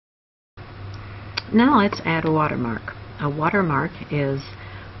Now let's add a watermark. A watermark is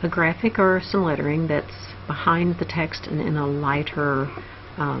a graphic or some lettering that's behind the text and in a lighter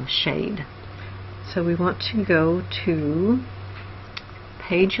shade. So we want to go to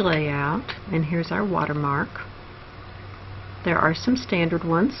Page Layout, and here's our watermark. There are some standard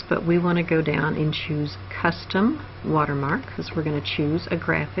ones, but we want to go down and choose Custom Watermark, because we're going to choose a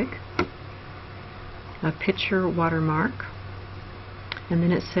graphic, a picture watermark, and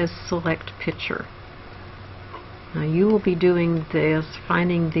then it says Select Picture. Now you will be doing this,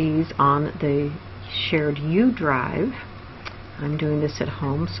 finding these on the Shared U drive. I'm doing this at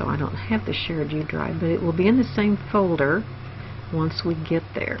home, so I don't have the Shared U drive, but it will be in the same folder once we get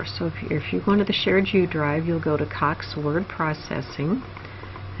there. So if you go into the Shared U drive, you'll go to Cox Word Processing,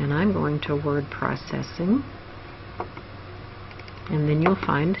 and I'm going to Word Processing, and then you'll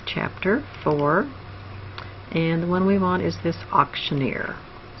find Chapter 4, and the one we want is this Auctioneer.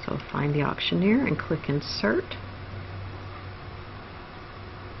 So find the Auctioneer and click Insert,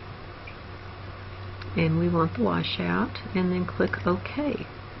 and we want the washout, and then click OK.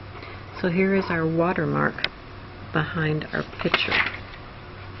 So here is our watermark behind our picture.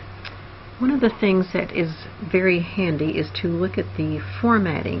 One of the things that is very handy is to look at the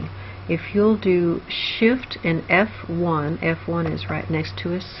formatting. If you'll do Shift and F1, F1 is right next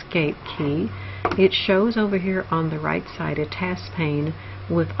to Escape key, it shows over here on the right side a task pane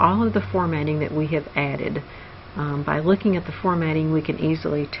with all of the formatting that we have added. By looking at the formatting, we can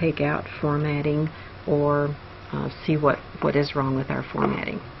easily take out formatting or see what is wrong with our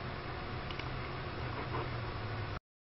formatting.